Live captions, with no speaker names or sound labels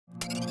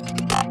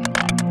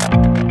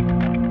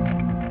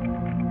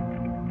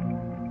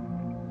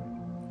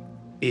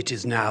It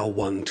is now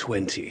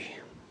 1:20.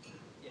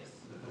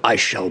 I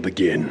shall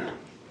begin.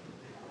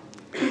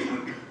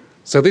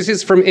 So this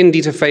is From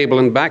Indie to Fable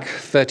and Back,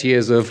 30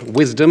 years of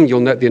wisdom. You'll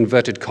note the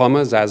inverted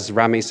commas. As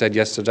Rami said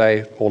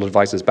yesterday, all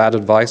advice is bad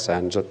advice,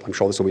 and I'm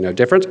sure this will be no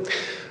different.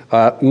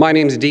 My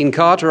name is Dene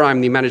Carter. I'm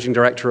the managing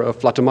director of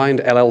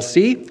Fluttermind,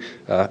 LLC,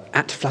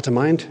 at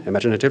Fluttermind,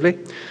 imaginatively.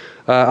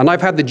 And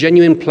I've had the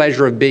genuine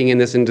pleasure of being in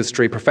this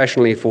industry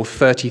professionally for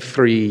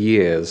 33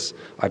 years.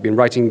 I've been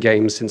writing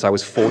games since I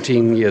was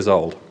 14 years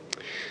old.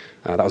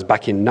 That was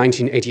back in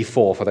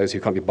 1984, for those who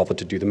can't be bothered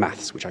to do the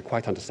maths, which I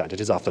quite understand.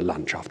 It is after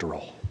lunch, after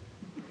all.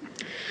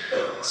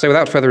 So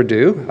without further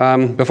ado,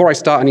 before I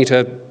start, I need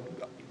to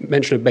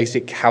mention a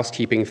basic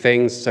housekeeping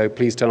things. So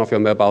please turn off your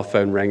mobile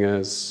phone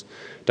ringers.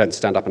 Don't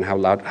stand up and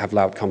have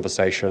loud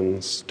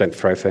conversations. Don't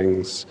throw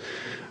things.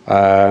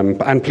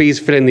 And please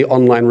fill in the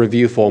online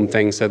review form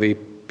thing so the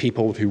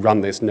people who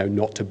run this know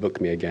not to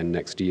book me again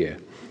next year.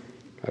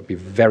 That'd be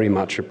very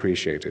much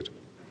appreciated.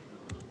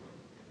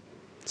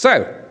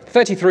 So,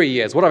 33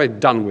 years, what have I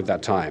done with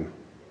that time?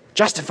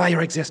 Justify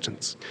your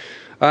existence.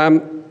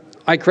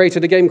 I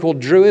created a game called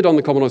Druid on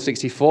the Commodore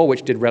 64,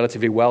 which did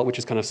relatively well, which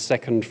is kind of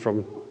second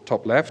from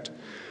top left.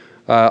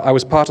 I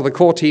was part of the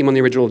core team on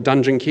the original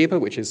Dungeon Keeper,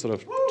 which is sort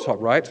of top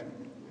right.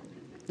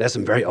 There's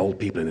some very old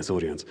people in this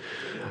audience.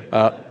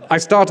 I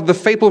started the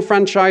Fable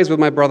franchise with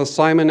my brother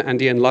Simon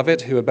and Ian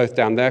Lovett, who are both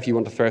down there. If you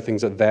want to throw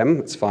things at them,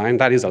 it's fine.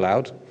 That is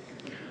allowed.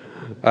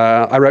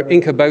 I wrote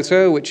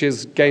Inkaboto, which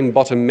is game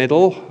bottom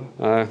middle,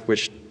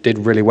 which did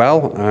really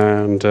well,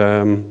 and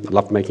I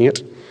loved making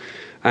it.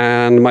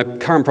 And my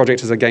current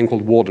project is a game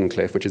called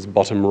Wardenclyffe, which is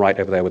bottom right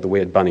over there with the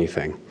weird bunny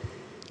thing.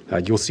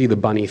 You'll see the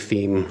bunny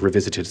theme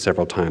revisited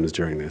several times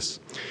during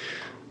this.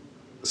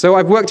 So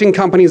I've worked in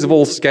companies of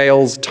all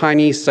scales,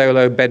 tiny,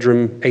 solo,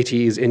 bedroom,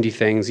 80s, indie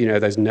things, you know,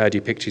 those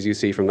nerdy pictures you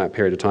see from that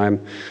period of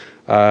time,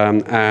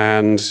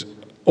 and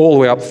all the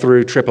way up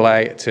through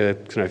AAA to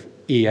kind of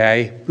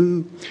EA,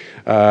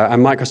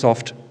 and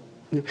Microsoft.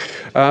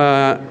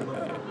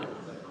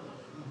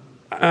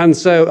 And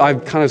so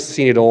I've kind of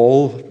seen it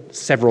all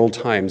several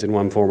times in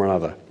one form or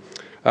another.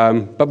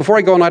 But before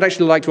I go on, I'd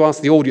actually like to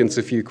ask the audience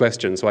a few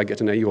questions so I get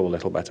to know you all a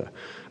little better.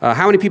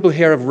 How many people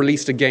here have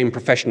released a game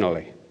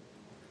professionally?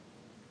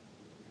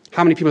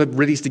 How many people have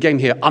released a game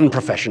here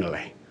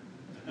unprofessionally?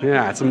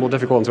 Yeah, it's a more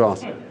difficult one to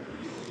ask.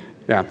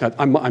 Yeah,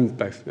 I'm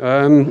both.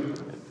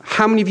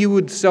 How many of you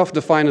would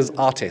self-define as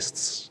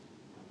artists?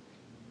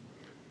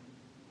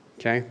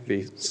 Okay,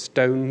 the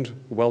stoned,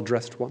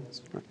 well-dressed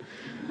ones. Right.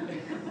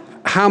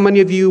 How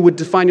many of you would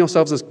define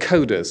yourselves as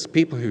coders,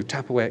 people who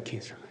tap away at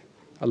keys?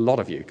 A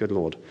lot of you, good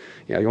Lord.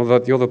 Yeah,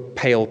 you're the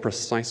pale,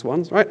 precise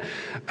ones, right?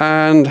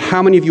 And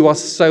how many of you are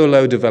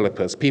solo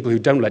developers, people who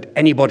don't let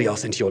anybody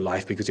else into your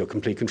life because you're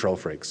complete control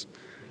freaks?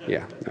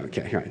 Yeah,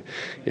 okay, right.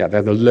 Yeah,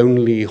 they're the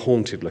lonely,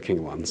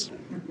 haunted-looking ones.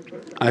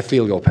 I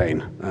feel your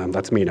pain.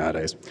 That's me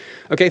nowadays.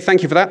 Okay,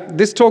 thank you for that.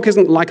 This talk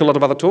isn't like a lot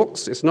of other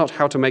talks. It's not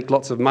how to make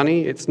lots of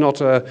money. It's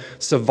not a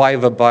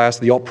Survivor Bias,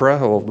 the opera,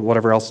 or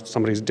whatever else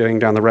somebody's doing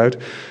down the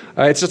road.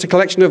 It's just a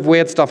collection of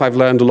weird stuff I've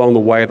learned along the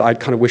way that I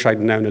kind of wish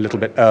I'd known a little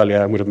bit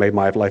earlier and would have made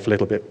my life a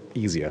little bit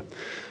easier.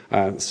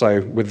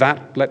 So with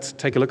that, let's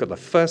take a look at the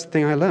first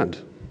thing I learned.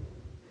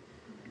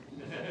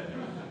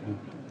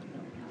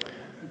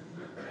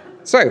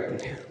 So,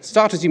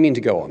 start as you mean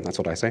to go on, that's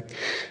what I say.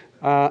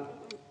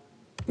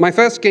 My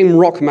first game,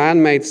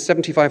 Rockman, made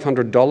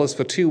 $7,500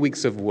 for 2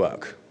 weeks of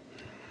work.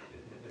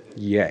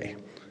 Yay.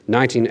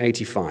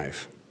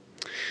 1985.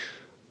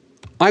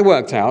 I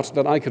worked out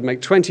that I could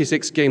make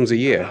 26 games a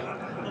year,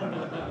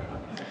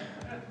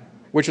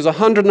 which was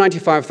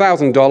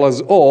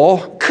 $195,000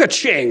 or,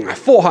 ka-ching,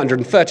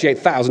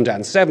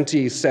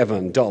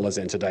 $438,077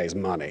 in today's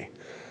money.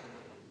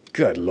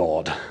 Good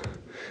Lord.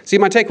 See,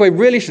 my takeaway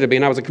really should have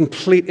been I was a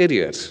complete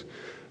idiot,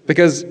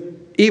 because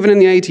even in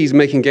the 80s,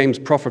 making games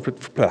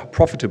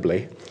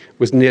profitably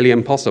was nearly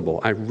impossible.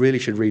 I really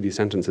should read these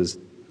sentences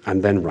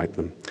and then write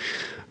them.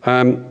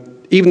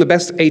 Even the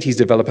best 80s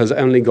developers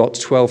only got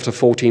 12 to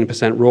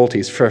 14%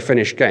 royalties for a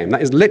finished game.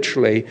 That is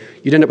literally,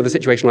 you'd end up with a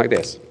situation like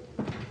this.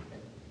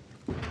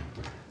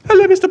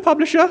 Hello, Mr.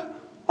 Publisher.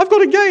 I've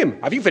got a game.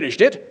 Have you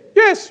finished it?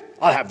 Yes.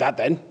 I'll have that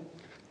then.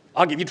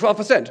 I'll give you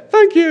 12%.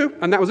 Thank you.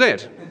 And that was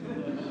it.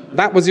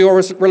 That was your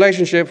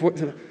relationship.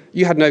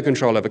 You had no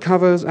control over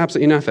covers,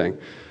 absolutely nothing.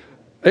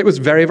 It was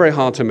very, very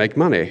hard to make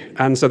money.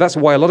 And so that's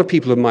why a lot of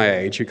people of my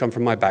age who come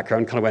from my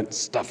background kind of went,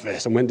 stuff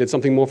this, and went and did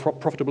something more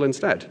profitable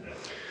instead.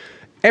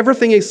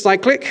 Everything is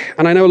cyclic,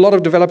 and I know a lot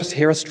of developers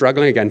here are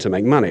struggling again to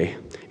make money.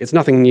 It's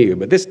nothing new,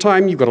 but this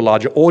time you've got a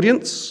larger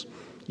audience,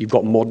 you've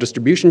got more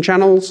distribution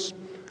channels,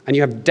 and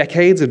you have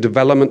decades of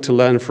development to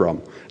learn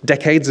from,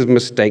 decades of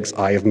mistakes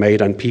I have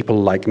made and people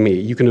like me.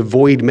 You can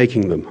avoid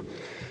making them.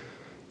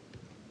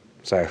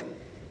 So,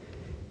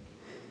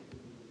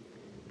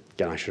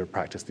 again, I should have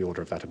practiced the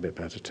order of that a bit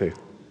better too.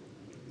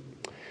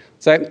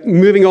 So,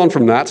 moving on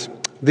from that,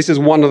 this is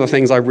one of the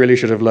things I really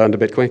should have learned a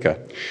bit quicker.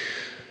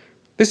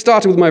 This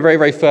started with my very,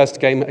 very first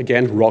game,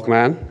 again,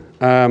 Rockman,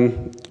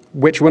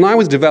 which when I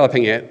was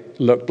developing it,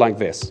 looked like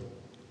this.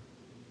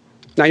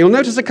 Now, you'll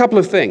notice a couple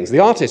of things. The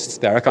artists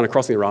there are kind of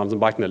crossing their arms and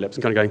biting their lips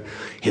and kind of going,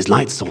 his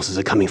light sources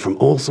are coming from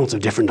all sorts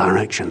of different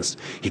directions.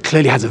 He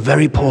clearly has a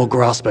very poor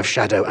grasp of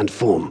shadow and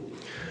form.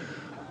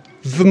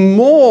 The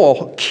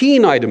more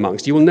keen-eyed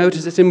amongst you will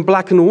notice it's in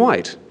black and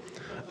white.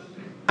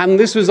 And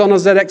this was on a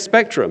ZX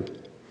Spectrum,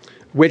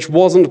 which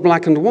wasn't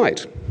black and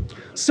white.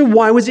 So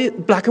why was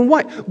it black and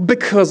white?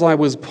 Because I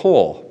was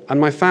poor, and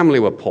my family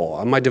were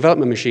poor, and my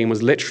development machine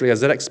was literally a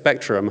ZX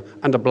Spectrum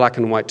and a black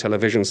and white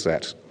television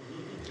set.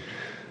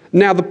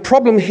 Now, the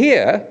problem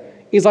here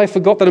is I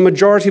forgot that a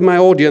majority of my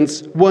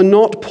audience were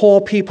not poor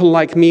people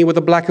like me with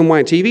a black and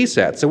white TV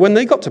set. So when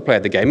they got to play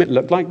the game, it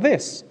looked like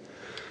this.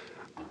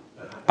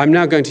 I'm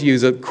now going to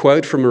use a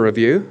quote from a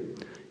review.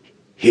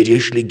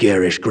 Hideously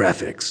garish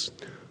graphics.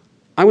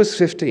 I was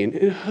 15.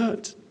 It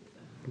hurt.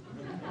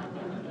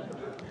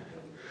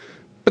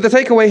 But the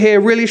takeaway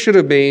here really should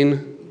have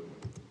been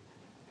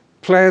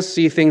players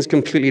see things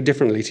completely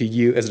differently to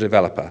you as a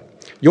developer.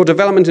 Your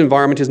development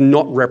environment is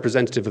not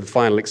representative of the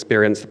final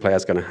experience the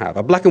player's going to have.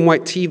 A black and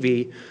white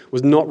TV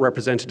was not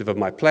representative of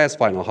my player's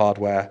final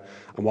hardware,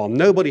 and while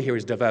nobody here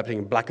is developing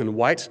in black and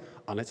white,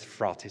 unless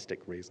for artistic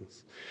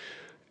reasons,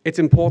 it's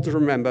important to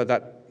remember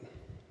that,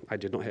 I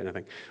did not hit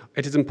anything,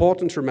 it is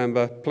important to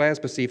remember players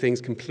perceive things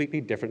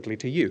completely differently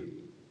to you.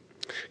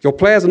 Your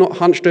players are not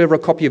hunched over a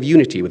copy of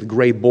Unity with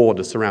grey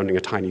borders surrounding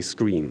a tiny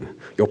screen.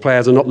 Your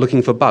players are not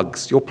looking for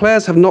bugs. Your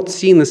players have not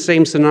seen the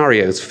same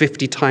scenarios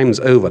 50 times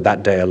over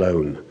that day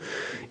alone.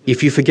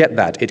 If you forget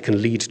that, it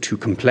can lead to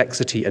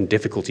complexity and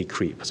difficulty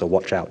creep, so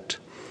watch out.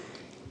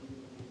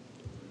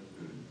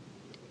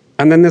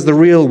 And then there's the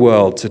real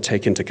world to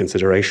take into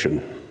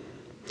consideration.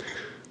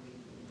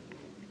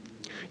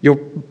 Your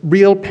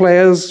real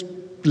players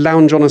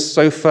lounge on a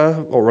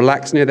sofa or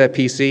relax near their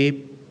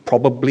PC,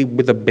 probably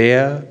with a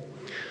beer.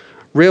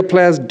 Real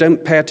players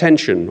don't pay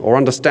attention or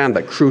understand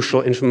that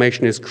crucial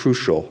information is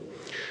crucial.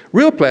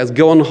 Real players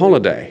go on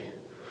holiday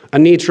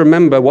and need to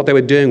remember what they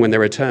were doing when they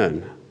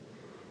return.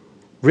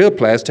 Real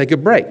players take a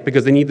break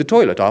because they need the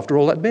toilet after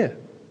all that beer.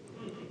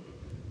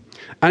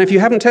 And if you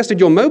haven't tested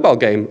your mobile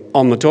game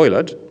on the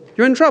toilet,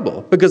 you're in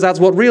trouble because that's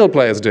what real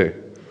players do.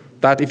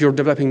 That if you're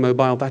developing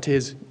mobile, that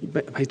is,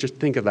 just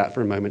think of that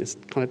for a moment. It's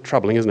kind of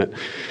troubling, isn't it?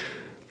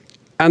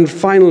 And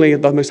finally,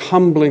 the most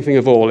humbling thing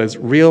of all is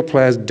real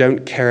players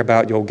don't care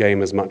about your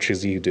game as much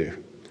as you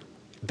do.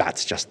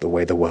 That's just the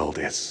way the world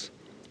is.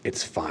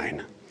 It's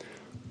fine.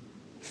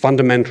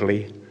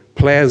 Fundamentally,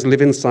 players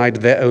live inside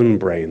their own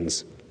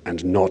brains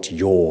and not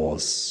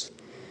yours.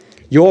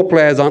 Your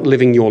players aren't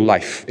living your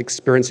life,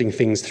 experiencing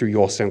things through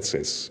your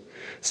senses.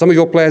 Some of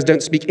your players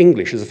don't speak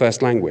English as a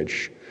first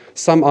language.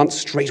 Some aren't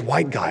straight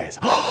white guys.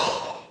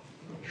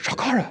 Shock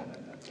horror.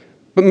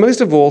 But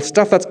most of all,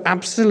 stuff that's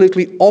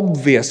absolutely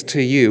obvious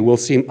to you will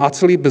seem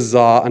utterly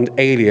bizarre and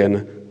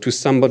alien to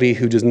somebody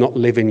who does not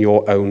live in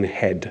your own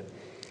head.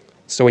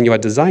 So when you are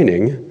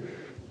designing,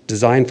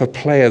 design for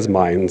players'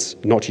 minds,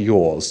 not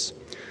yours.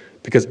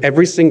 Because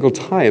every single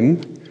time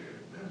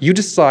you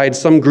decide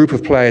some group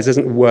of players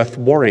isn't worth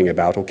worrying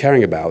about or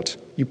caring about,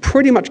 you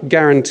pretty much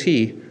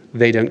guarantee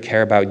they don't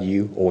care about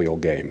you or your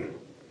game.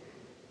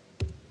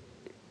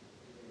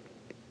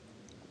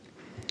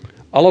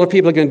 A lot of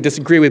people are going to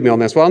disagree with me on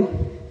this one.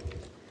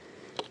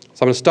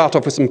 So I'm going to start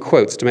off with some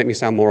quotes to make me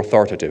sound more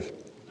authoritative.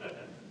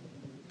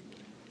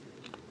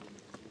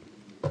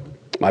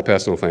 My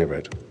personal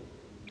favorite.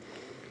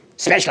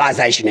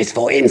 Specialization is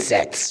for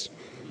insects.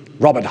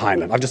 Robert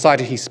Heinlein. I've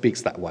decided he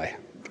speaks that way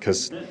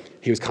because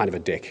he was kind of a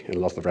dick in a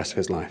lot of the rest of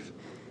his life.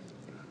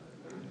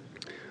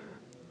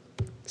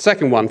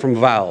 Second one from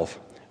Valve.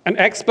 An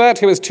expert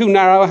who is too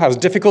narrow has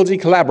difficulty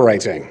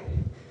collaborating.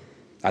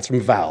 That's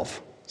from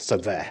Valve. So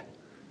there.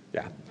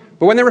 Yeah.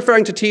 But when they're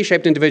referring to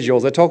T-shaped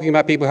individuals, they're talking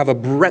about people who have a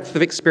breadth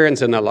of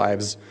experience in their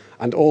lives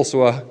and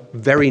also a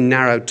very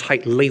narrow,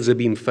 tight laser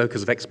beam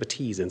focus of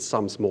expertise in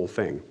some small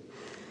thing.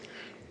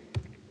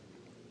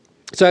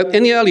 So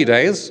in the early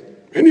days,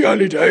 in the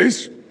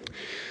 80s,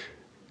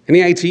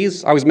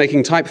 I was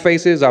making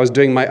typefaces, I was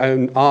doing my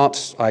own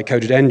art, I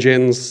coded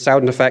engines,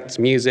 sound effects,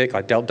 music,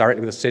 I dealt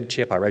directly with a SID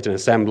chip, I wrote an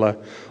assembler,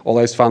 all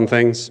those fun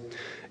things.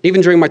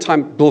 Even during my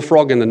time at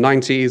Bullfrog in the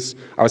 90s,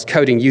 I was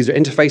coding user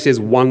interfaces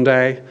one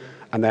day,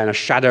 and then a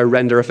shadow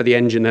renderer for the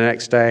engine the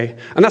next day.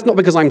 And that's not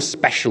because I'm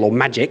special or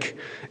magic,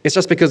 it's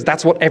just because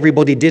that's what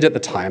everybody did at the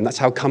time. That's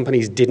how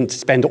companies didn't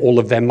spend all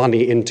of their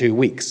money in 2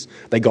 weeks.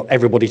 They got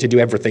everybody to do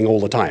everything all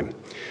the time.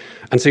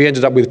 And so you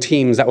ended up with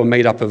teams that were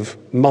made up of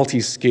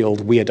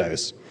multi-skilled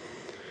weirdos.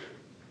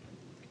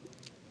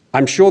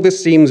 I'm sure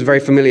this seems very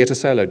familiar to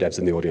solo devs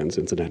in the audience,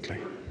 incidentally.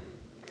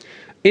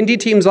 Indie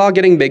teams are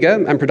getting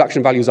bigger and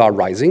production values are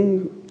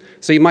rising,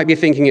 so you might be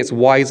thinking it's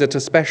wiser to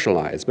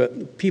specialize,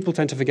 but people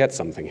tend to forget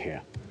something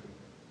here.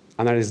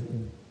 And that is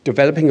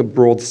developing a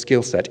broad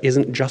skill set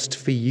isn't just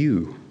for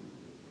you.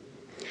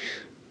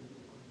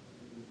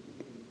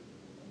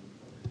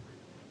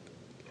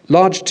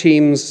 Large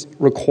teams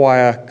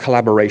require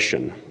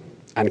collaboration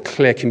and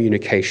clear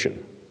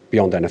communication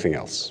beyond anything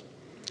else.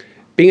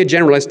 Being a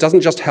generalist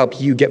doesn't just help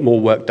you get more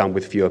work done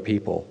with fewer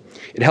people.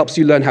 It helps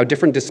you learn how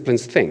different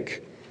disciplines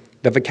think,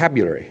 their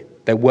vocabulary,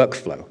 their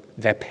workflow,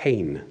 their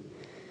pain.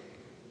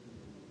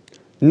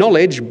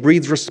 Knowledge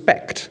breeds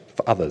respect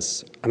for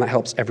others, and that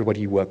helps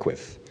everybody you work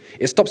with.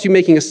 It stops you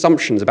making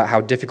assumptions about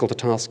how difficult a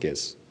task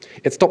is.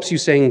 It stops you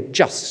saying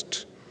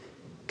just.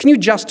 Can you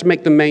just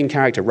make the main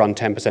character run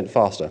 10%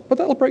 faster? But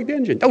that'll break the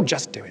engine. Oh,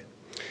 just do it.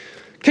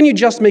 Can you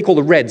just make all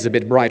the reds a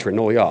bit brighter in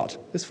all the art?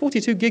 There's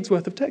 42 gigs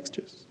worth of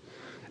textures.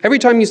 Every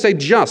time you say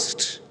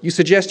just, you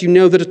suggest you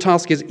know that a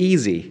task is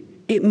easy.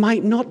 It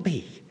might not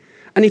be.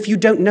 And if you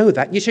don't know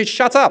that, you should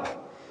shut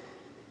up.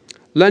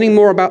 Learning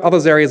more about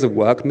others' areas of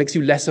work makes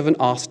you less of an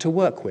arse to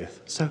work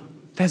with. So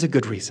there's a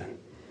good reason.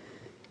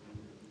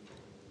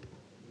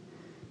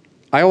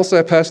 I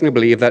also personally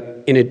believe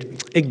that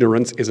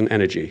ignorance is an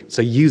energy,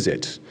 so use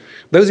it.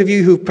 Those of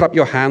you who put up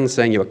your hands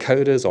saying you're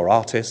coders or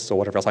artists or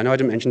whatever else, I know I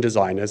didn't mention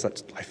designers,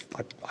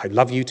 I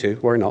love you too,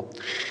 worry not.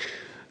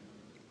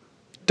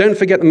 Don't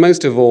forget that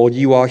most of all,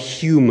 you are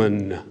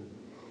human.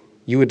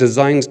 You were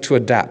designed to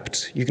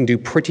adapt. You can do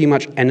pretty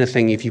much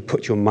anything if you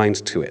put your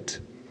mind to it.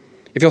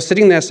 If you're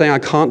sitting there saying, I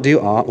can't do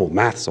art or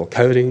maths or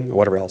coding or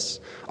whatever else,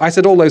 I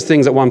said all those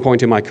things at one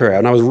point in my career,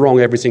 and I was wrong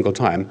every single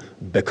time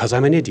because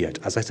I'm an idiot,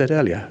 as I said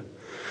earlier.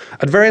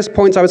 At various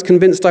points, I was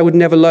convinced I would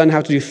never learn how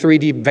to do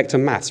 3D vector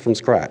maths from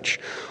scratch.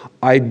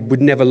 I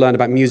would never learn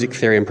about music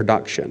theory and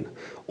production,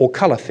 or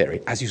color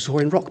theory, as you saw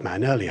in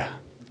Rockman earlier.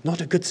 Not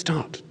a good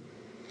start.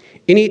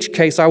 In each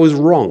case, I was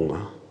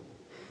wrong.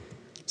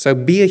 So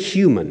be a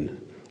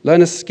human.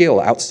 Learn a skill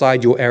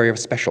outside your area of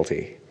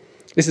specialty.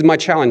 This is my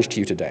challenge to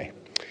you today.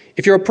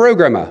 If you're a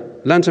programmer,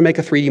 learn to make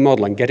a 3D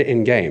model and get it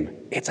in-game.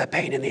 It's a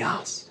pain in the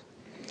ass.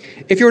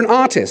 If you're an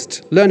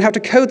artist, learn how to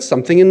code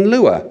something in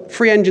Lua.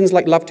 Free engines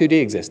like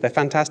Love2D exist. They're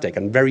fantastic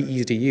and very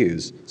easy to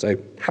use, so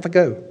have a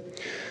go.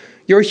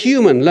 You're a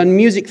human, learn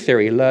music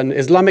theory, learn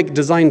Islamic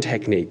design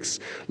techniques,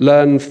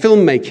 learn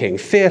filmmaking,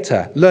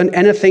 theater, learn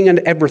anything and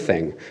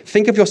everything.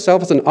 Think of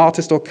yourself as an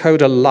artist or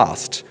coder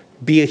last.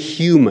 Be a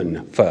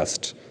human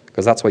first,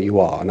 because that's what you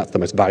are, and that's the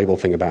most valuable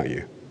thing about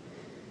you.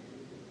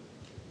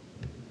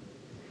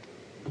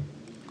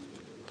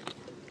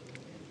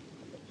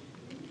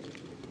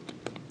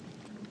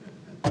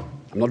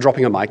 I'm not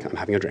dropping a mic, I'm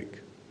having a drink.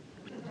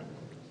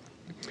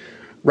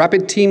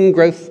 Rapid team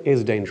growth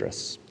is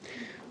dangerous.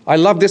 I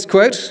love this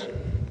quote,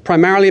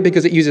 primarily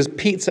because it uses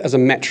pizza as a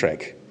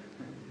metric,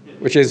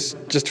 which is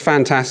just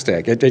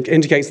fantastic. It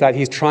indicates that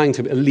he's trying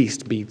to at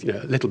least be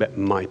a little bit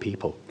my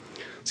people.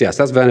 So yes,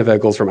 that's Werner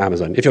Vogels from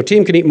Amazon. If your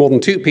team can eat more than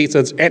 2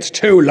 pizzas, it's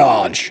too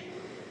large.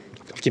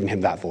 I've given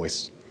him that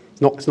voice.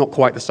 It's not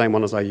quite the same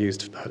one as I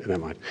used. Never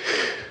mind.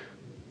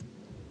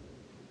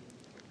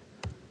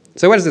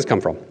 So where does this come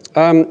from?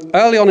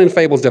 Early on in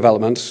Fable's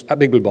development, at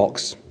Big Blue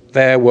Box,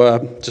 there were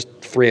just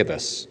 3 of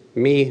us,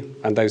 me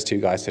and those 2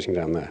 guys sitting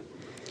down there.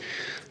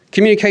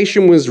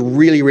 Communication was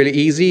really, really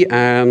easy,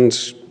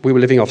 and we were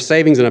living off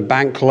savings and a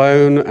bank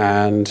loan,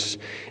 and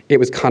it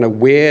was kind of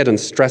weird and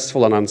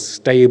stressful and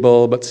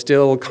unstable, but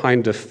still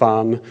kind of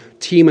fun.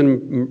 Team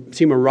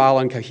morale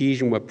and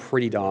cohesion were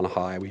pretty darn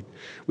high.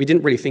 We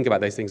didn't really think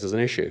about those things as an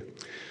issue.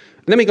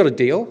 And then we got a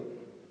deal.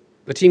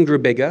 The team grew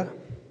bigger,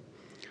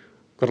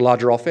 got a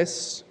larger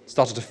office,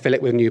 started to fill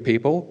it with new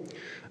people,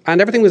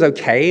 and everything was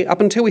okay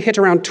up until we hit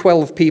around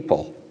 12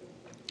 people.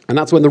 And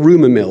that's when the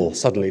rumor mill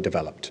suddenly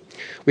developed.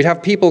 We'd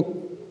have people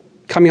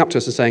coming up to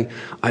us and saying,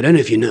 I don't know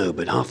if you know,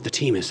 but half the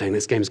team is saying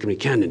this game's going to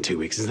be canned in 2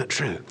 weeks. Isn't that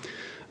true?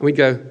 And we'd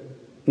go,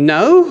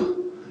 no?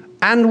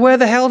 And where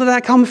the hell did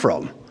that come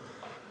from?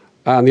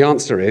 And the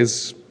answer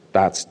is,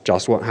 that's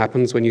just what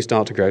happens when you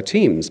start to grow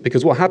teams.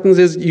 Because what happens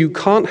is you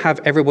can't have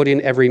everybody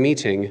in every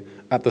meeting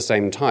at the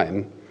same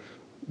time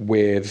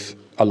with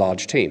a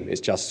large team.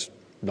 It's just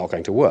not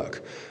going to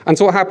work. And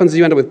so what happens is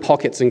you end up with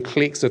pockets and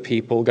cliques of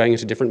people going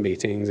into different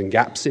meetings, and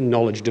gaps in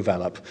knowledge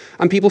develop,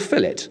 and people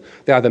fill it.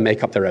 They either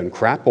make up their own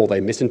crap, or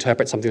they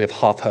misinterpret something they've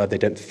half heard they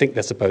don't think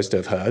they're supposed to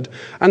have heard,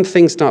 and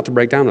things start to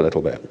break down a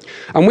little bit.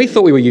 And we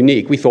thought we were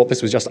unique. We thought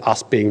this was just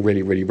us being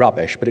really, really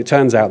rubbish, but it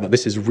turns out that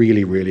this is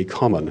really, really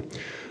common,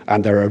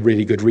 and there are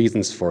really good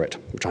reasons for it,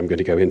 which I'm going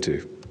to go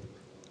into.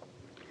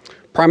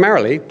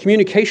 Primarily,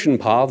 communication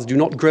paths do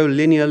not grow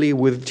linearly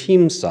with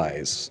team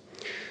size.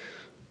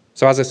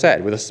 So as I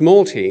said, with a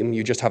small team,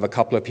 you just have a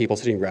couple of people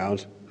sitting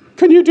around.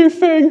 Can you do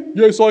thing?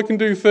 Yes, I can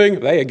do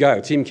thing. There you go,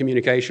 team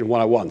communication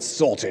 101,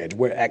 sorted.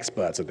 We're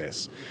experts at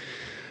this.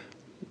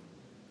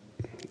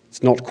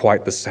 It's not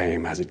quite the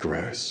same as it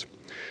grows.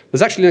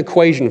 There's actually an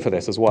equation for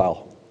this as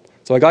well.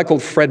 So a guy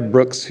called Fred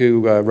Brooks,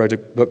 who wrote a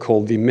book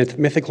called The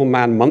Mythical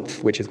Man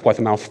Month, which is quite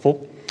a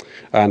mouthful,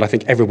 and I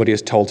think everybody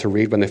is told to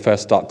read when they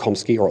first start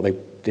Chomsky, or they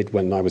did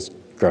when I was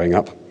growing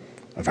up,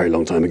 a very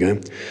long time ago,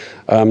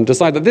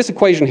 decide that this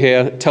equation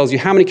here tells you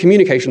how many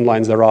communication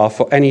lines there are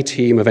for any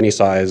team of any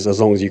size, as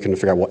long as you can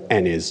figure out what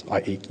n is,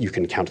 i.e. you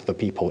can count the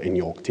people in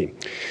your team.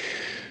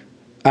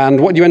 And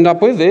what you end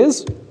up with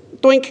is,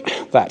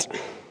 doink, that.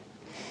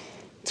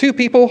 2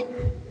 people,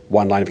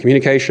 1 line of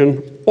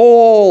communication,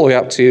 all the way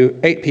up to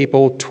 8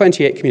 people,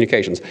 28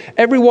 communications.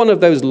 Every one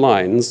of those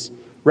lines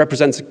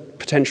represents a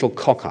potential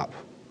cock-up.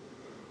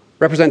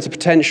 represents a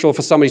potential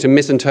for somebody to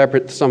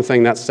misinterpret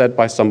something that's said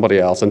by somebody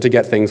else and to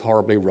get things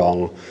horribly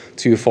wrong,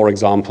 to, for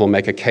example,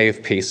 make a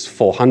cave piece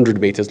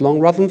 400 meters long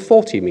rather than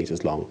 40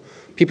 meters long.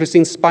 People have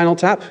seen Spinal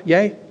Tap?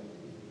 Yay?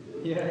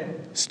 Yeah.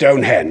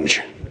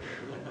 Stonehenge.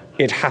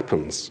 It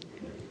happens.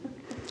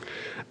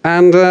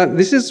 And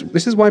this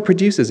is why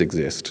producers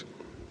exist.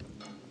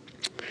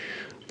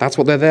 That's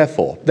what they're there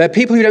for. They're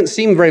people who don't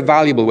seem very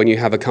valuable when you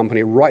have a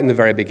company right in the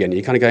very beginning.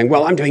 You're kind of going,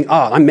 well, I'm doing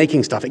art, I'm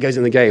making stuff, it goes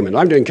in the game, and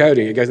I'm doing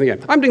coding, it goes in the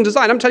game. I'm doing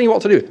design, I'm telling you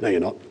what to do. No, you're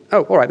not.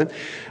 Oh, all right then.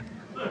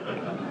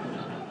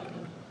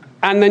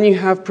 And then you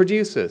have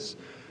producers.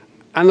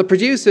 And the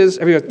producers,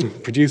 everybody goes,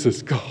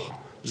 producers, God,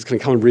 I'm just going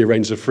to come and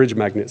rearrange the fridge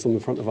magnets on the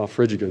front of our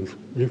fridge again.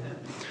 Yeah.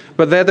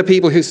 But they're the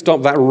people who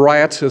stop that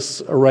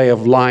riotous array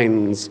of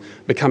lines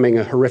becoming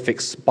a horrific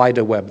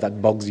spider web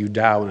that bogs you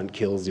down and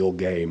kills your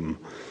game.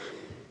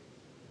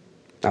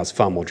 That was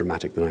far more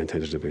dramatic than I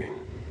intended to be.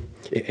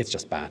 It's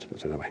just bad,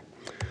 but anyway.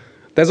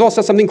 There's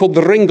also something called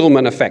the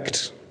Ringelmann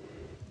effect.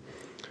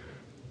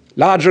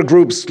 Larger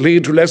groups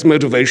lead to less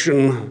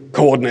motivation,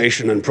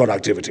 coordination, and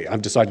productivity.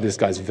 I've decided this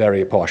guy's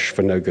very posh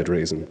for no good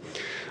reason.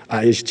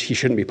 He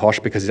shouldn't be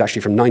posh because he's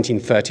actually from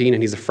 1913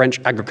 and he's a French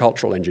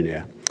agricultural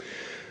engineer.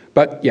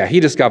 But yeah, he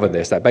discovered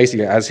this, that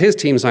basically as his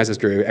team sizes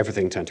grew,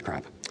 everything turned to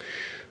crap.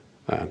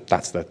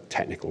 That's the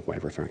technical way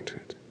of referring to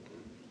it.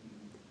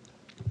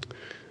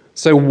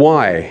 So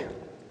why?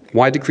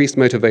 Why decreased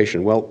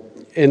motivation? Well,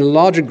 in a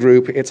larger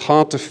group, it's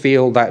hard to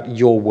feel that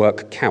your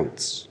work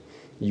counts.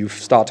 You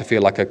start to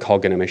feel like a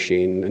cog in a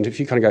machine. And if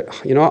you kind of go,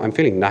 you know what, I'm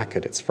feeling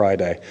knackered, it's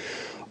Friday.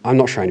 I'm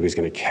not sure anybody's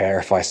going to care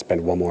if I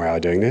spend 1 more hour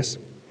doing this.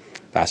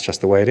 That's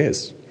just the way it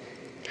is.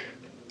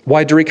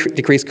 Why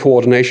decrease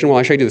coordination? Well,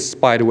 I showed you the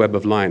spider web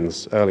of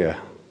lines earlier.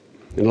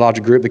 In a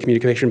larger group, the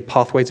communication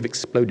pathways have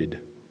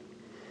exploded.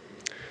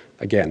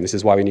 Again, this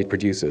is why we need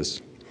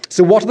producers.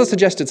 So what are the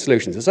suggested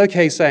solutions? It's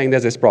okay saying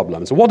there's this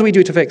problem. So what do we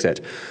do to fix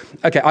it?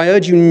 Okay, I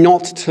urge you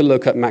not to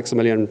look at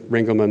Maximilian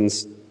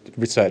Ringelmann's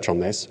research on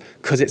this,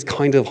 because it's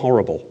kind of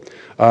horrible.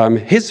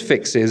 His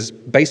fixes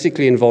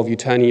basically involve you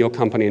turning your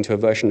company into a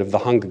version of the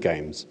Hunger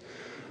Games.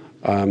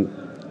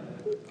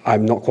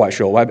 I'm not quite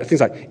sure why, but things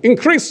like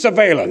increase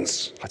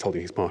surveillance. I told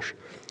you he's posh.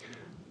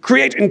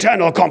 Create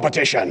internal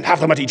competition.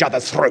 Have them at each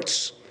other's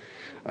throats.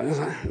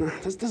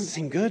 This doesn't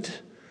seem good.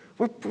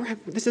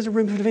 This is a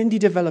room full of indie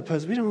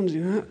developers. We don't want to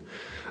do that.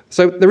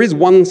 So there is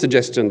one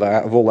suggestion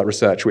there of all that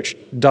research which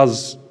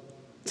does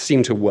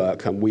seem to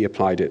work, and we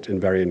applied it in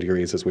varying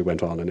degrees as we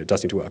went on, and it does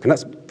seem to work, and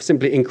that's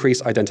simply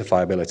increase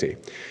identifiability.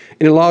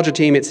 In a larger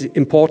team, it's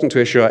important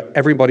to assure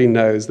everybody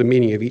knows the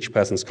meaning of each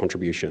person's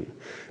contribution.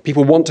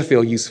 People want to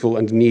feel useful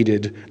and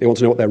needed. They want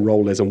to know what their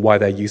role is and why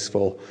they're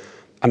useful,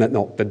 and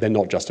that they're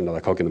not just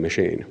another cog in the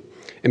machine.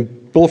 In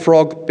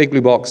Bullfrog, Big Blue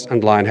Box,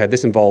 and Lionhead,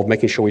 this involved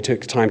making sure we took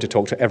time to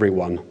talk to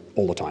everyone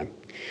all the time.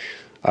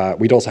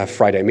 We'd also have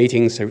Friday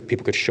meetings so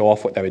people could show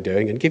off what they were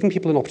doing, and giving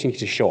people an opportunity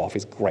to show off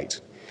is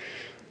great.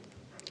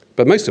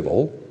 But most of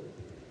all,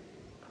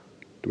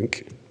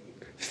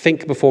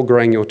 think before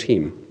growing your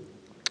team.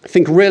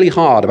 Think really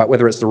hard about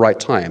whether it's the right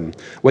time,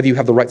 whether you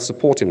have the right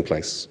support in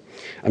place,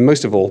 and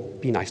most of all,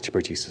 be nice to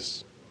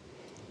producers.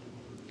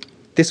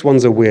 This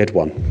one's a weird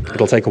one.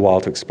 It'll take a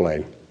while to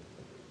explain.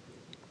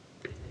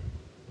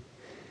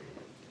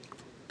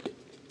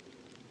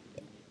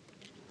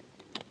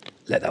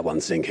 Let that one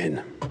sink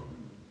in.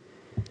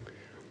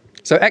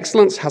 So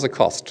excellence has a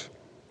cost.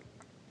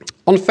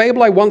 On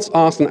Fable, I once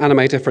asked an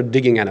animator for a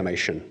digging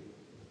animation.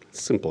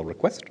 Simple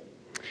request.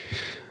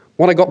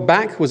 What I got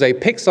back was a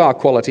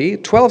Pixar-quality,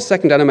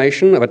 12-second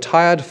animation of a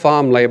tired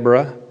farm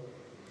laborer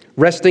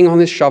resting on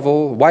his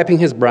shovel, wiping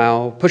his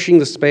brow, pushing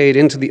the spade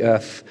into the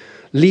earth,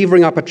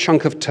 levering up a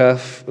chunk of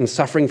turf, and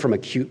suffering from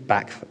acute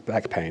back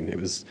pain. It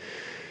was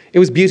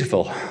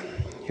beautiful.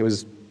 It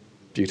was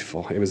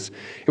beautiful. It was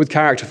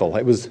characterful.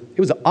 It was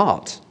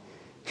art.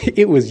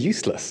 It was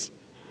useless.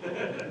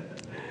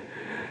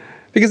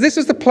 Because this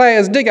was the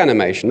player's dig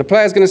animation. The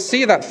player's going to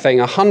see that thing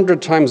 100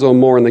 times or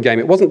more in the game.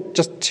 It wasn't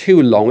just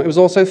too long, it was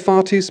also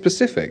far too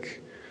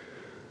specific.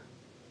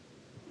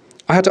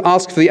 I had to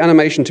ask for the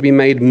animation to be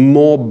made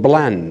more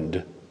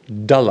bland,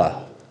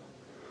 duller.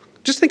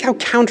 Just think how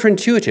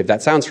counterintuitive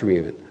that sounds from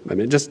you. I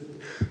mean,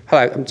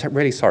 hello, I'm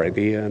really sorry.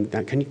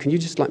 Can you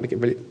just like make it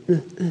really...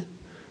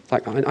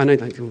 Like, I know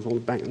like, all the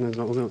back,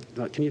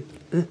 like, can you...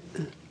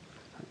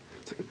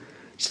 It's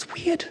just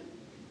weird.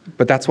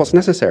 But that's what's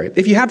necessary.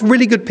 If you have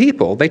really good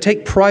people, they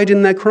take pride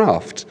in their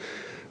craft.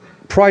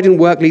 Pride in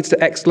work leads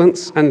to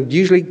excellence and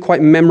usually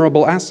quite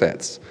memorable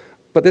assets.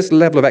 But this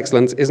level of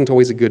excellence isn't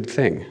always a good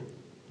thing.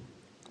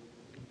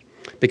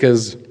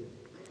 Because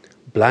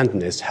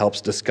blandness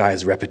helps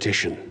disguise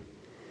repetition.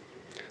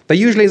 There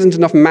usually isn't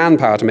enough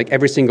manpower to make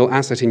every single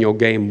asset in your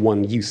game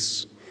one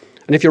use.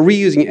 And if you're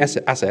reusing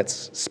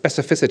assets,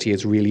 specificity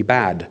is really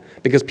bad,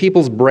 because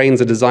people's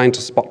brains are designed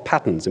to spot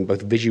patterns in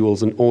both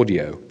visuals and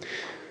audio.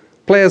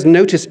 Players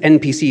notice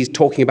NPCs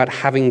talking about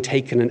having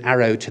taken an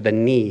arrow to the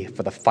knee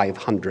for the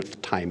 500th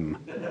time.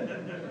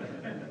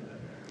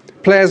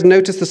 Players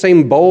notice the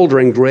same boulder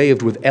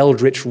engraved with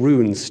eldritch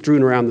runes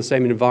strewn around the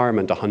same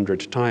environment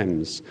 100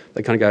 times.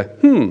 They kind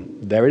of go,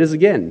 there it is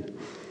again.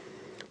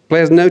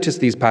 Players notice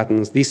these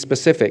patterns, these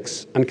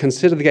specifics, and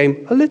consider the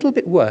game a little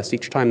bit worse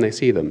each time they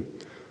see them.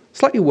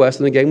 Slightly worse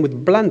than a game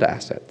with blander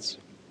assets.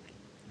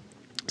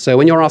 So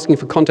when you're asking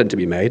for content to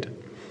be made,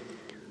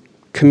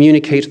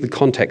 communicate the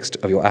context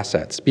of your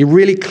assets. Be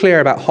really clear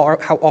about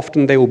how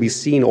often they will be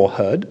seen or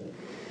heard.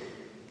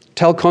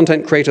 Tell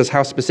content creators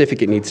how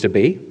specific it needs to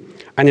be.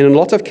 And in a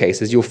lot of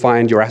cases, you'll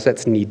find your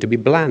assets need to be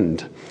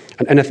bland,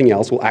 and anything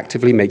else will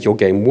actively make your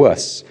game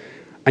worse.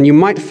 And you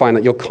might find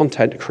that your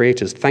content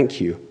creators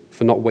thank you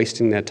for not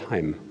wasting their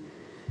time.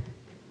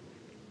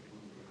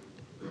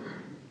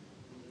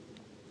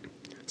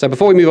 So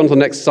before we move on to the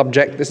next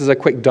subject, this is a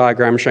quick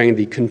diagram showing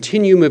the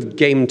continuum of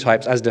game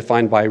types as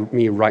defined by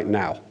me right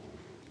now.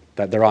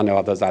 That there are no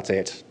others, that's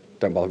it.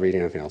 Don't bother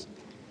reading anything else.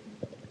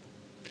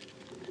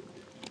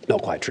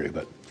 Not quite true,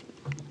 but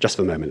just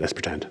for the moment, let's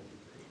pretend.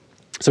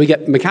 So we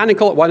get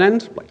mechanical at one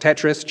end, like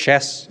Tetris,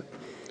 chess,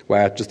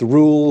 where just the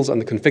rules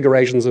and the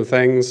configurations of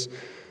things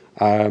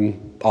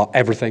are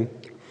everything,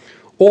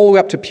 all the way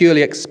up to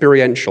purely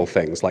experiential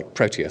things like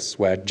Proteus,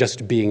 where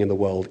just being in the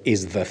world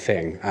is the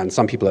thing. And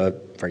some people are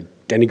very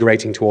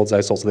denigrating towards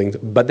those sorts of things,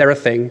 but they're a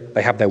thing,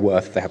 they have their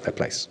worth, they have their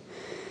place.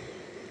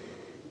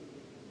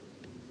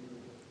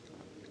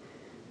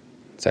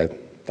 So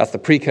that's the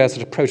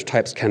precursor to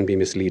prototypes can be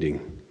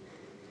misleading.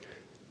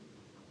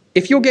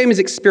 If your game is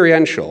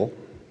experiential,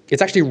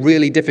 it's actually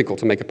really difficult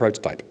to make a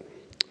prototype.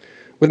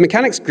 With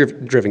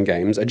mechanics-driven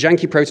games, a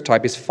janky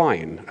prototype is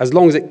fine. As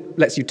long as it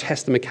lets you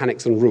test the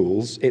mechanics and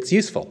rules, it's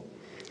useful.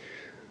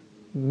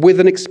 With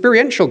an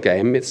experiential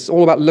game, it's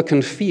all about look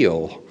and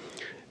feel.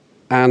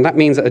 And that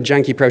means that a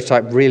janky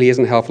prototype really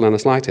isn't helpful in the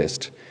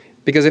slightest.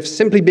 Because if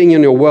simply being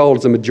in your world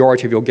is the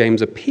majority of your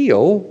game's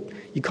appeal,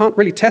 you can't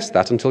really test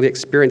that until the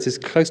experience is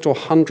close to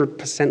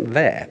 100%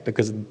 there.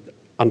 Because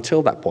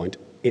until that point,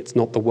 it's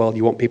not the world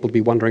you want people to be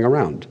wandering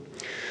around.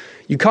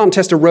 You can't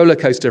test a roller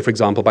coaster, for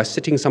example, by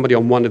sitting somebody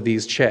on one of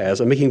these chairs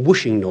and making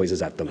whooshing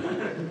noises at them.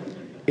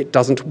 It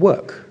doesn't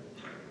work.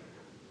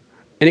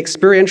 In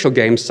experiential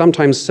games,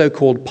 sometimes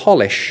so-called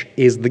polish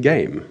is the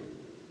game.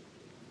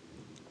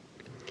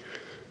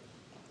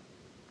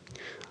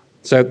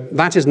 So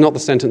that is not the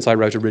sentence I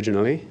wrote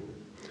originally.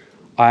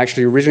 I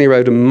actually originally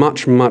wrote a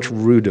much, much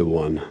ruder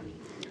one,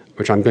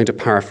 which I'm going to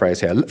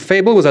paraphrase here.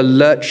 Fable was a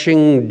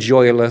lurching,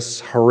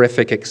 joyless,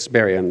 horrific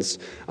experience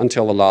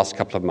until the last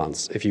couple of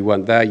months. If you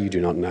weren't there, you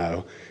do not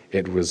know.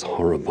 It was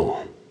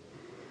horrible.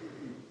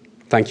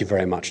 Thank you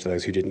very much to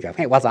those who didn't go.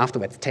 It was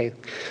afterwards too.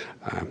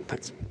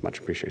 Thanks, much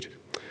appreciated.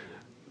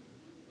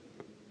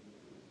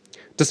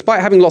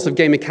 Despite having lots of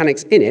game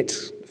mechanics in it,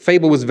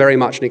 Fable was very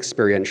much an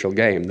experiential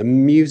game. The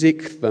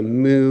music, the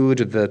mood,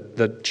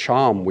 the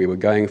charm we were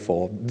going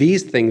for,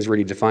 these things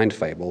really defined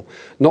Fable,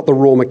 not the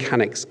raw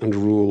mechanics and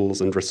rules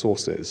and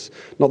resources,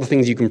 not the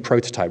things you can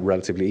prototype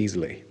relatively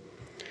easily.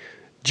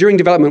 During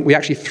development, we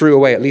actually threw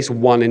away at least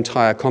one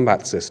entire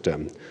combat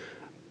system.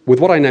 With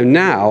what I know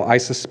now, I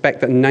suspect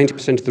that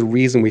 90% of the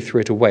reason we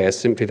threw it away is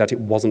simply that it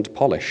wasn't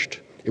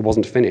polished. It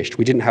wasn't finished.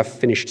 We didn't have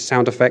finished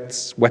sound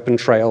effects, weapon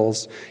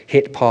trails,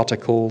 hit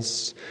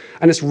particles,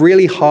 and it's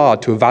really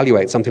hard to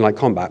evaluate something like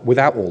combat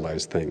without all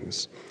those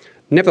things.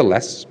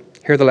 Nevertheless,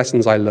 here are the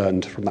lessons I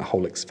learned from that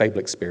whole Fable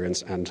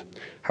experience and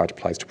how it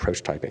applies to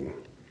prototyping.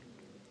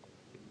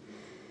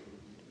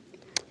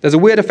 There's a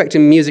weird effect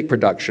in music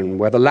production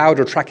where the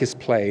louder a track is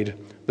played,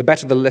 the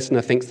better the listener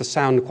thinks the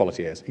sound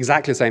quality is.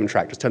 Exactly the same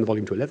track, just turn the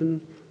volume to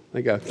 11.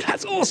 They go,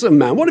 that's awesome,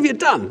 man, what have you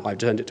done? I've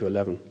turned it to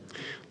 11.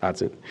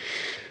 That's it.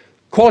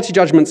 Quality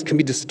judgments can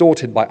be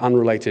distorted by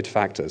unrelated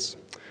factors.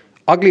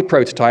 Ugly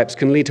prototypes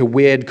can lead to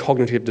weird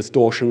cognitive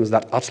distortions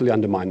that utterly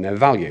undermine their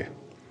value.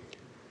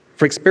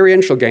 For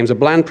experiential games, a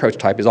bland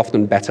prototype is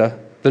often better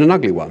than an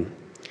ugly one.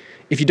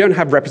 If you don't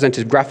have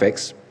representative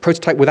graphics,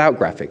 prototype without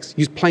graphics.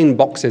 Use plain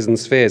boxes and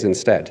spheres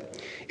instead.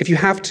 If you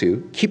have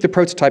to, keep the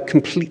prototype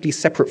completely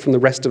separate from the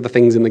rest of the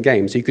things in the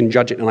game so you can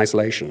judge it in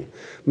isolation.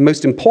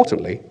 Most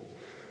importantly,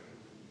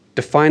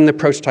 define the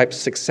prototype's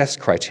success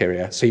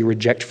criteria so you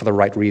reject for the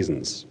right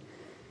reasons.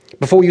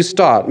 Before you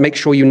start, make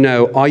sure you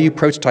know, are you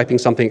prototyping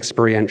something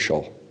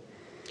experiential?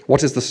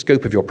 What is the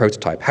scope of your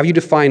prototype? Have you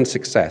defined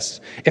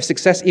success? If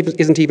success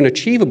isn't even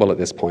achievable at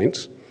this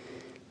point,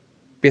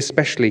 be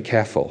especially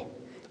careful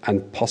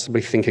and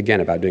possibly think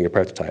again about doing a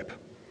prototype.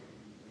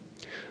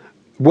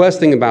 Worst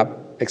thing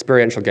about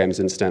experiential games,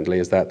 incidentally,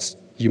 is that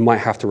you might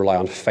have to rely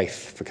on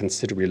faith for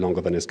considerably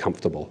longer than is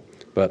comfortable,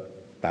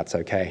 but that's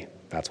okay.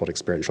 That's what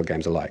experiential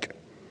games are like.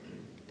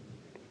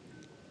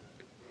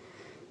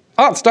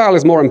 Art style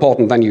is more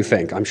important than you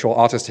think. I'm sure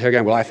artists are here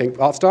going, well, I think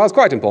art style is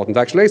quite important,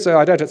 actually, so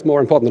I doubt it's more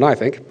important than I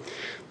think.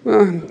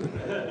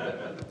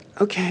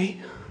 Okay,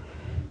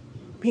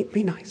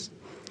 be nice.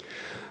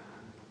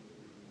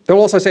 They'll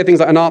also say things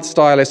like an art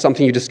style is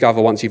something you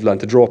discover once you've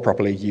learned to draw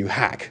properly, you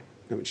hack,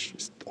 which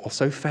is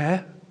also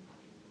fair.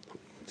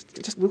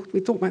 We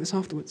thought about this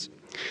afterwards.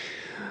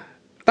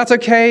 That's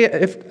okay,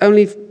 if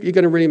only if you're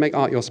going to really make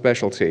art your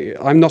specialty.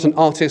 I'm not an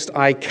artist,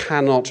 I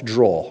cannot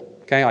draw.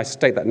 Okay, I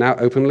state that now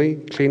openly,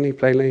 cleanly,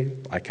 plainly,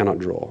 I cannot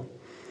draw.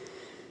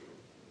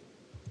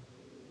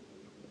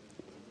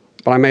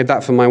 But I made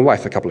that for my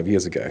wife a couple of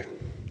years ago.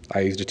 I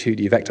used a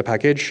 2D vector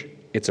package.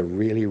 It's a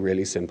really,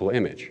 really simple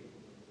image.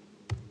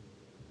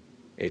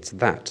 It's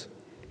that.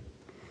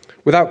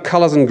 Without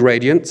colors and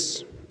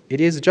gradients, it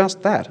is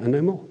just that and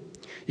no more.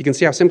 You can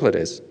see how simple it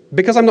is.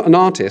 Because I'm not an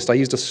artist, I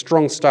used a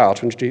strong style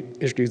to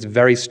introduce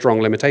very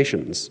strong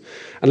limitations.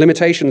 And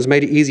limitations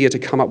made it easier to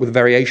come up with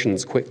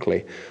variations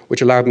quickly,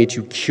 which allowed me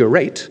to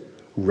curate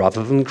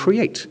rather than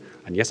create.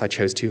 And yes, I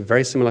chose two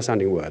very similar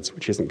sounding words,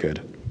 which isn't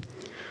good.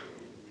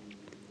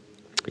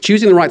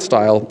 Choosing the right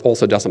style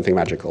also does something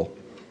magical.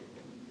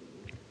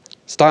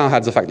 Style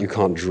has the fact that you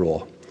can't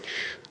draw.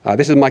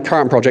 This is my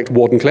current project,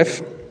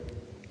 Wardenclyffe.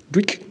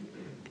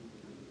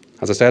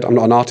 As I said, I'm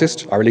not an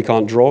artist. I really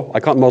can't draw. I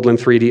can't model in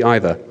 3D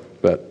either,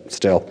 but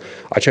still.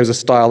 I chose a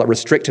style that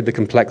restricted the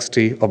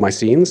complexity of my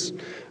scenes,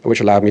 which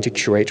allowed me to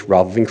curate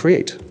rather than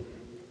create.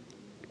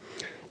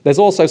 There's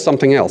also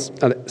something else.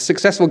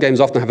 Successful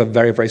games often have a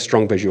very, very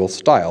strong visual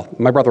style.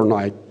 My brother and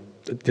I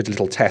did a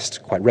little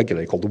test quite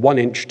regularly called the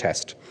 1-inch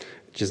test,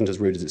 which isn't as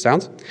rude as it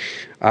sounds.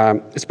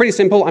 It's pretty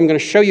simple. I'm going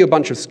to show you a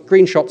bunch of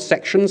screenshot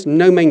sections,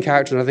 no main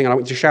characters or anything, and I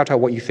want you to shout out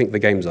what you think the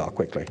games are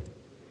quickly.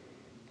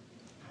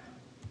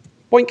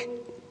 Boink.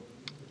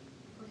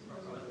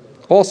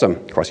 Awesome.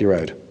 Crossy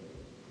Road.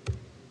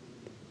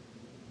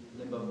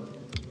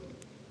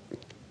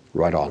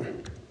 Right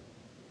on.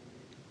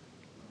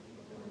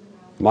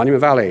 Monument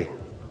Valley.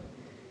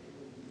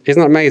 Isn't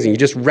that amazing? You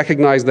just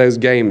recognize those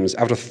games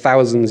out of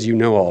thousands you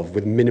know of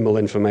with minimal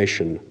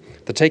information.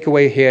 The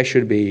takeaway here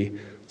should be,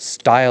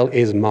 style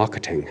is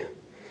marketing.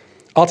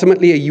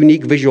 Ultimately, a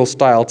unique visual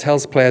style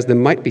tells players there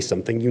might be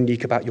something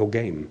unique about your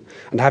game.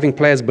 And having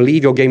players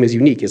believe your game is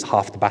unique is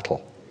half the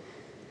battle.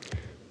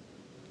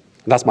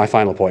 And that's my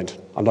final point.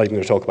 I'm not even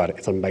going to talk about it.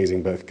 It's an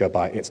amazing book. Go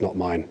buy it. It's not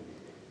mine.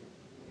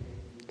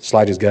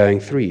 Slide is going.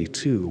 3,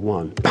 2,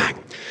 1, bang.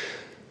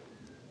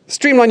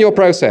 Streamline your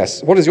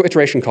process. What is your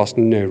iteration cost?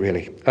 No,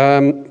 really.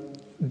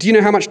 Do you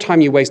know how much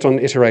time you waste on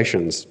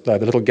iterations, the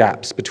little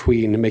gaps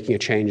between making a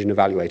change and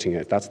evaluating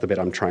it? That's the bit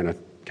I'm trying to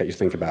get you to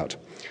think about.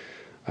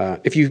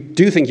 If you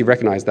do think you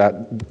recognize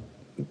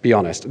that, be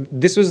honest.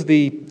 This was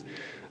the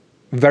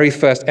very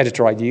first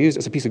editor I used.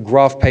 It's a piece of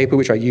graph paper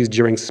which I used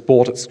during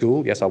sport at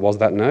school. Yes, I was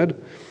that nerd.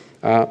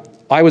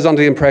 I was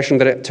under the impression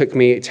that it took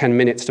me 10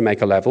 minutes to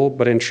make a level,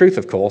 but in truth,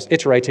 of course,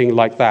 iterating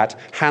like that,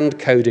 hand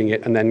coding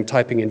it and then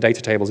typing in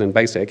data tables in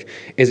BASIC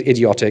is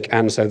idiotic,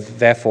 and so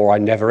therefore I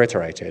never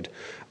iterated.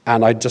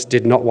 And I just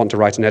did not want to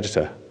write an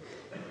editor.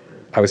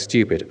 I was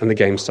stupid, and the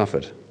game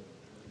suffered.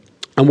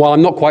 And while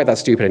I'm not quite that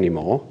stupid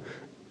anymore,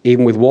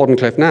 even with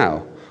Wardenclyffe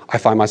now, I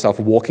find myself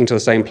walking to the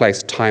same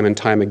place time and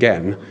time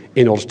again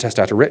in order to test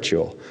out a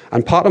ritual.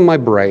 And part of my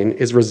brain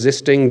is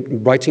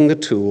resisting writing the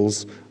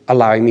tools,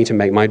 allowing me to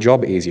make my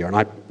job easier. And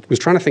I was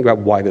trying to think about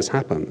why this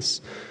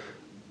happens.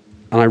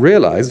 And I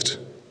realized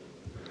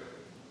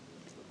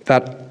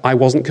that I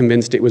wasn't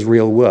convinced it was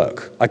real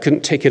work. I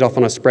couldn't tick it off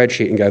on a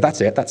spreadsheet and go,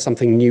 that's it, that's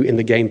something new in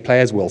the game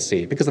players will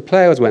see. Because the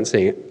players weren't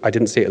seeing it, I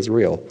didn't see it as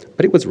real.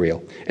 But it was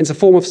real. It's a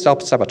form of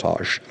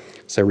self-sabotage,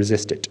 so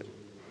resist it.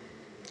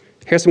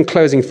 Here's some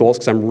closing thoughts,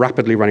 because I'm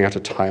rapidly running out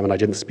of time and I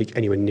didn't speak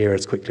anywhere near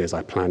as quickly as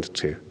I planned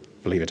to,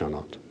 believe it or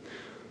not.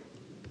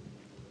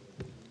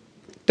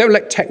 Don't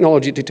let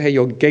technology dictate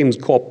your game's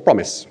core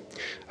promise.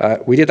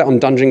 We did that on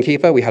Dungeon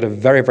Keeper. We had a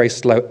very, very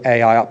slow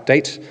AI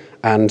update,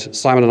 and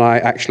Simon and I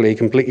actually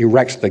completely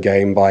wrecked the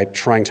game by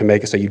trying to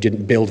make it so you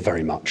didn't build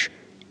very much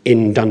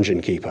in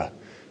Dungeon Keeper,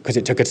 because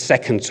it took a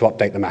second to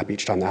update the map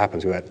each time that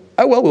happens. We went,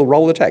 oh, well, we'll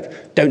roll the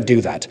tech. Don't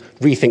do that.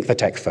 Rethink the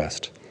tech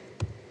first.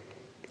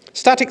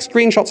 Static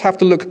screenshots have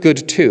to look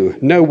good too.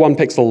 No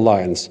one-pixel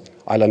lines.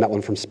 I learned that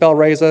one from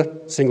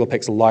Spellraiser.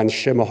 Single-pixel lines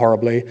shimmer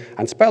horribly.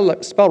 And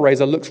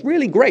Spellraiser looks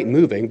really great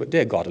moving, but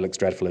dear God, it looks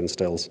dreadful in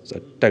stills. So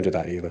don't do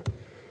that either.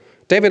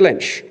 David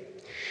Lynch.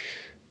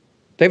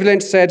 David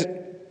Lynch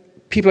said,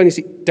 people only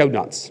see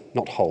donuts,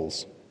 not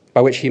holes,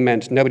 by which he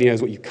meant nobody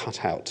knows what you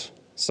cut out.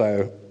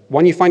 So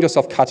when you find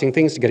yourself cutting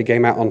things to get a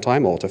game out on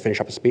time or to finish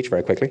up a speech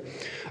very quickly,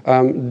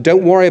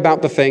 don't worry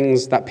about the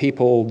things that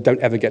people don't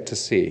ever get to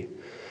see,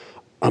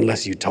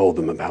 unless you told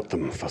them about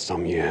them for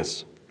some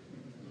years.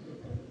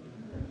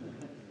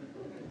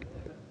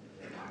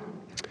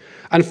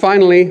 And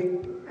finally,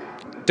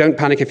 don't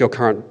panic if your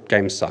current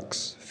game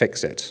sucks.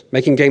 Fix it.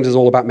 Making games is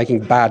all about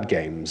making bad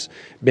games.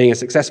 Being a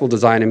successful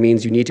designer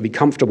means you need to be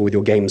comfortable with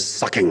your game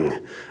sucking.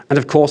 And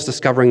of course,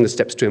 discovering the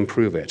steps to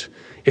improve it.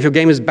 If your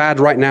game is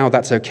bad right now,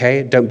 that's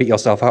okay. Don't beat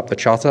yourself up. The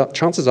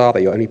chances are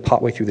that you're only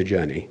partway through the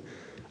journey.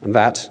 And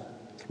that,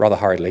 rather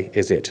hurriedly,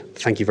 is it.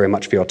 Thank you very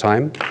much for your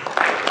time.